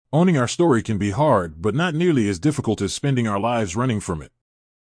Owning our story can be hard, but not nearly as difficult as spending our lives running from it.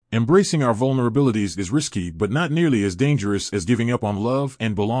 Embracing our vulnerabilities is risky, but not nearly as dangerous as giving up on love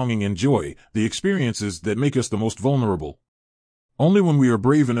and belonging and joy, the experiences that make us the most vulnerable. Only when we are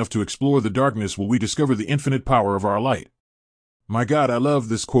brave enough to explore the darkness will we discover the infinite power of our light. My God, I love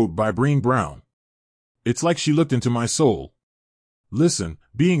this quote by Brené Brown. It's like she looked into my soul. Listen,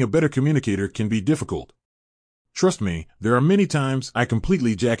 being a better communicator can be difficult. Trust me, there are many times I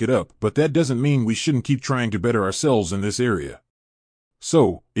completely jack it up, but that doesn't mean we shouldn't keep trying to better ourselves in this area.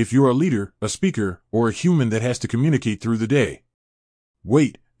 So, if you're a leader, a speaker, or a human that has to communicate through the day.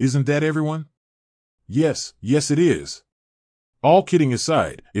 Wait, isn't that everyone? Yes, it is. All kidding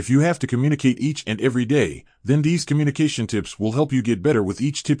aside, if you have to communicate each and every day, then these communication tips will help you get better with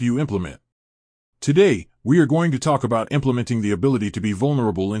each tip you implement. Today, we are going to talk about implementing the ability to be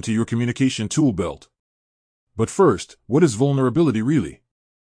vulnerable into your communication tool belt. But first, what is vulnerability really?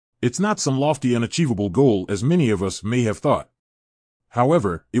 It's not some lofty, unachievable goal as many of us may have thought.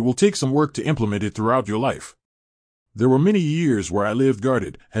 However, it will take some work to implement it throughout your life. There were many years where I lived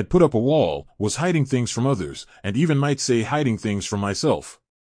guarded, had put up a wall, was hiding things from others, and even might say hiding things from myself.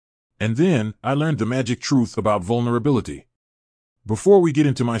 And then, I learned the magic truth about vulnerability. Before we get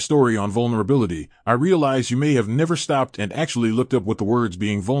into my story on vulnerability, I realize you may have never stopped and actually looked up what the words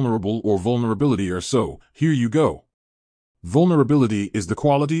being vulnerable or vulnerability are, so here you go. Vulnerability is the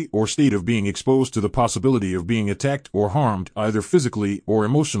quality or state of being exposed to the possibility of being attacked or harmed, either physically or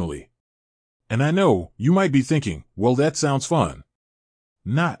emotionally. And I know, you might be thinking, well, that sounds fun.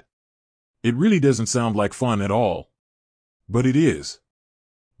 Not. It really doesn't sound like fun at all. But it is.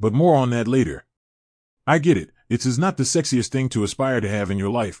 But more on that later. I get it, it is not the sexiest thing to aspire to have in your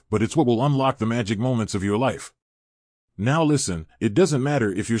life, but it's what will unlock the magic moments of your life. Now listen, it doesn't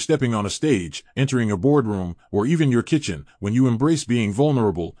matter if you're stepping on a stage, entering a boardroom, or even your kitchen. When you embrace being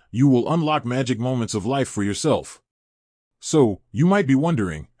vulnerable, you will unlock magic moments of life for yourself. So, you might be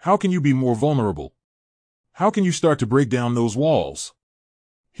wondering, how can you be more vulnerable? How can you start to break down those walls?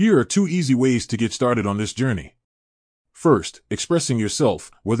 Here are 2 easy ways to get started on this journey. First, expressing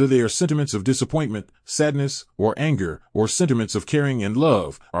yourself, whether they are sentiments of disappointment, sadness, or anger, or sentiments of caring and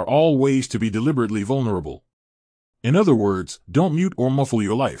love, are all ways to be deliberately vulnerable. In other words, don't mute or muffle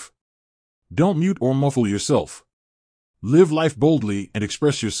your life. Don't mute or muffle yourself. Live life boldly and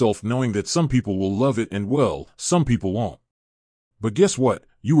express yourself knowing that some people will love it and well, some people won't. But guess what?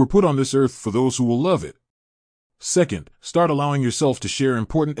 You were put on this earth for those who will love it. Second, start allowing yourself to share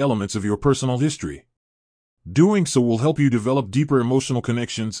important elements of your personal history. Doing so will help you develop deeper emotional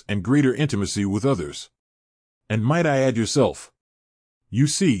connections and greater intimacy with others. And might I add yourself? You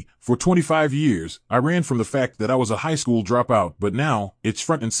see, for 25 years, I ran from the fact that I was a high school dropout, but now, it's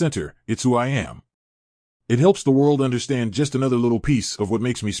front and center, it's who I am. It helps the world understand just another little piece of what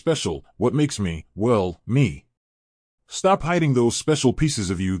makes me special, what makes me, well, me. Stop hiding those special pieces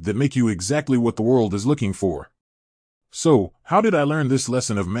of you that make you exactly what the world is looking for. So, how did I learn this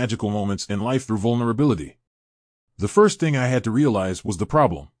lesson of magical moments in life through vulnerability? The first thing I had to realize was the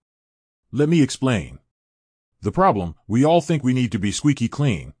problem. Let me explain. The problem, we all think we need to be squeaky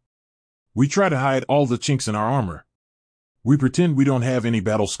clean. We try to hide all the chinks in our armor. We pretend we don't have any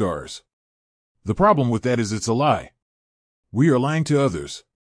battle scars. The problem with that is it's a lie. We are lying to others.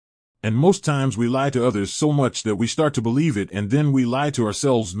 And most times we lie to others so much that we start to believe it, and then we lie to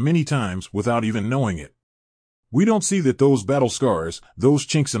ourselves many times without even knowing it. We don't see that those battle scars, those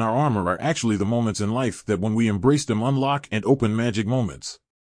chinks in our armor, are actually the moments in life that when we embrace them unlock and open magic moments.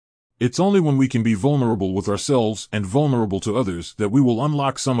 It's only when we can be vulnerable with ourselves and vulnerable to others that we will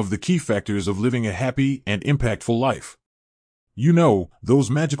unlock some of the key factors of living a happy and impactful life. You know, those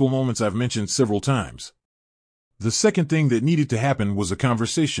magical moments I've mentioned several times. The second thing that needed to happen was a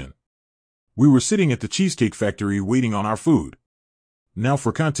conversation. We were sitting at the Cheesecake Factory waiting on our food. Now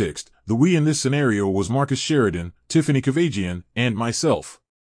for context, the we in this scenario was Marcus Sheridan, Tiffany Kavajian, and myself.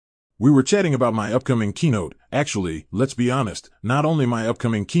 We were chatting about my upcoming keynote. Actually, let's be honest, not only my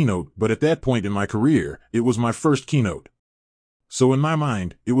upcoming keynote, but at that point in my career, it was my first keynote. So in my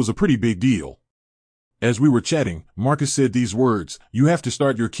mind, it was a pretty big deal. As we were chatting, Marcus said these words, "You have to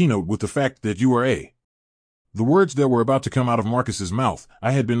start your keynote with the fact that you are a." The words that were about to come out of Marcus's mouth,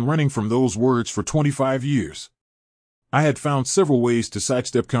 I had been running from those words for 25 years. I had found several ways to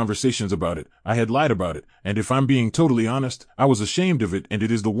sidestep conversations about it, I had lied about it, and if I'm being totally honest, I was ashamed of it, and it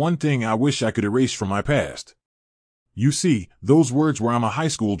is the one thing I wish I could erase from my past. You see, those words were "I'm a high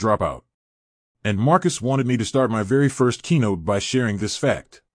school dropout." And Marcus wanted me to start my very first keynote by sharing this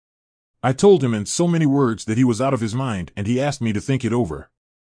fact. I told him in so many words that he was out of his mind, and he asked me to think it over.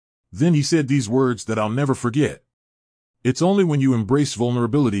 Then he said these words that I'll never forget. It's only when you embrace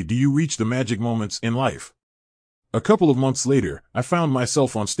vulnerability do you reach the magic moments in life. A couple of months later, I found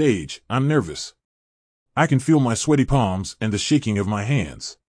myself on stage. I'm nervous. I can feel my sweaty palms and the shaking of my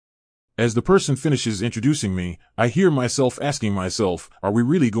hands. As the person finishes introducing me, I hear myself asking myself, are we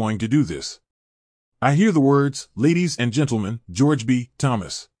really going to do this? I hear the words, ladies and gentlemen, George B.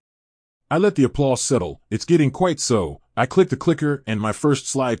 Thomas. I let the applause settle. It's getting quite so. I click the clicker and my first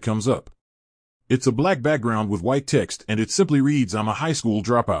slide comes up. It's a black background with white text and it simply reads, I'm a high school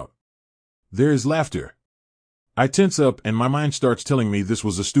dropout. There is laughter. I tense up and my mind starts telling me this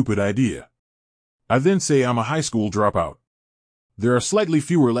was a stupid idea. I then say I'm a high school dropout. There are slightly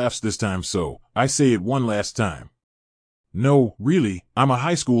fewer laughs this time, so I say it one last time. No, really, I'm a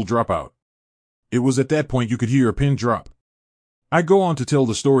high school dropout. It was at that point you could hear a pin drop. I go on to tell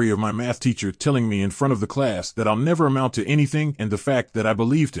the story of my math teacher telling me in front of the class that I'll never amount to anything and the fact that I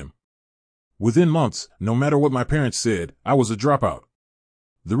believed him. Within months, no matter what my parents said, I was a dropout.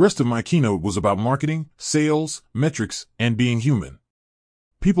 The rest of my keynote was about marketing, sales, metrics, and being human.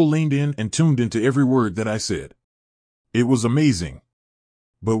 People leaned in and tuned into every word that I said. It was amazing.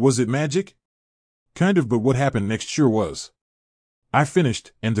 But was it magic? Kind of, but what happened next sure was. I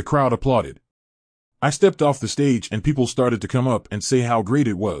finished, and the crowd applauded. I stepped off the stage and people started to come up and say how great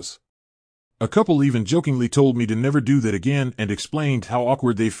it was. A couple even jokingly told me to never do that again and explained how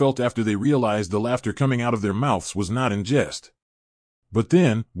awkward they felt after they realized the laughter coming out of their mouths was not in jest. But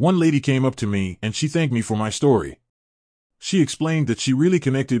then, one lady came up to me and she thanked me for my story. She explained that she really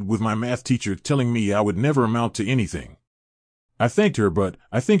connected with my math teacher telling me I would never amount to anything. I thanked her, but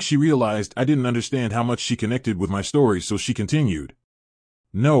I think she realized I didn't understand how much she connected with my story, so she continued.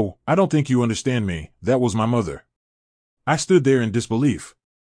 No, I don't think you understand me. That was my mother. I stood there in disbelief.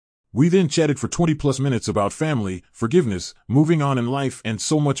 We then chatted for 20+ minutes about family, forgiveness, moving on in life, and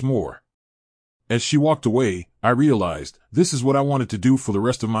so much more. As she walked away, I realized this is what I wanted to do for the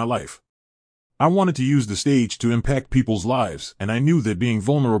rest of my life. I wanted to use the stage to impact people's lives, and I knew that being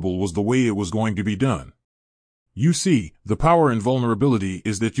vulnerable was the way it was going to be done. You see, the power in vulnerability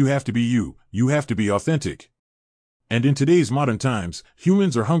is that you have to be you have to be authentic. And in today's modern times,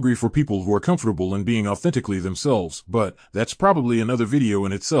 humans are hungry for people who are comfortable in being authentically themselves, but that's probably another video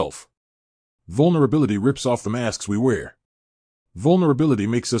in itself. Vulnerability rips off the masks we wear. Vulnerability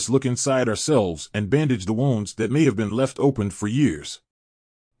makes us look inside ourselves and bandage the wounds that may have been left open for years.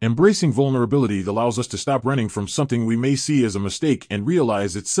 Embracing vulnerability allows us to stop running from something we may see as a mistake and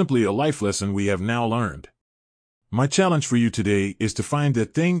realize it's simply a life lesson we have now learned. My challenge for you today is to find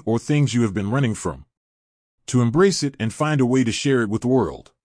that thing or things you have been running from. To embrace it and find a way to share it with the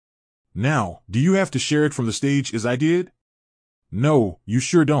world. Now, do you have to share it from the stage as I did? No, you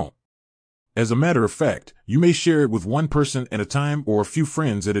sure don't. As a matter of fact, you may share it with one person at a time or a few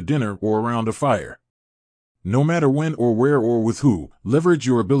friends at a dinner or around a fire. No matter when or where or with who, leverage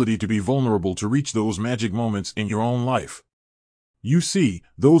your ability to be vulnerable to reach those magic moments in your own life. You see,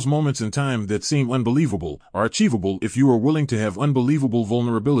 those moments in time that seem unbelievable are achievable if you are willing to have unbelievable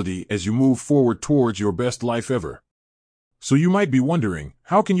vulnerability as you move forward towards your best life ever. So you might be wondering,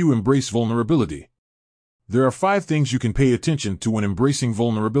 how can you embrace vulnerability? There are 5 things you can pay attention to when embracing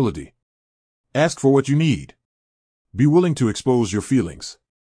vulnerability. Ask for what you need. Be willing to expose your feelings.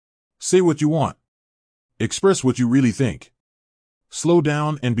 Say what you want. Express what you really think. Slow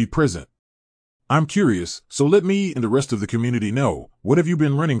down and be present. I'm curious, so let me and the rest of the community know, what have you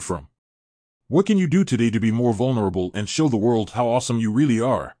been running from? What can you do today to be more vulnerable and show the world how awesome you really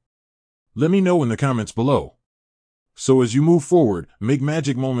are? Let me know in the comments below. So as you move forward, make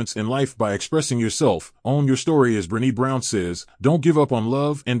magic moments in life by expressing yourself, own your story as Brené Brown says, don't give up on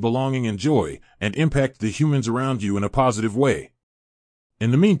love and belonging and joy, and impact the humans around you in a positive way.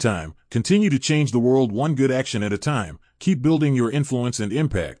 In the meantime, continue to change the world one good action at a time, keep building your influence and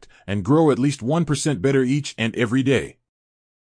impact, and grow at least 1% better each and every day.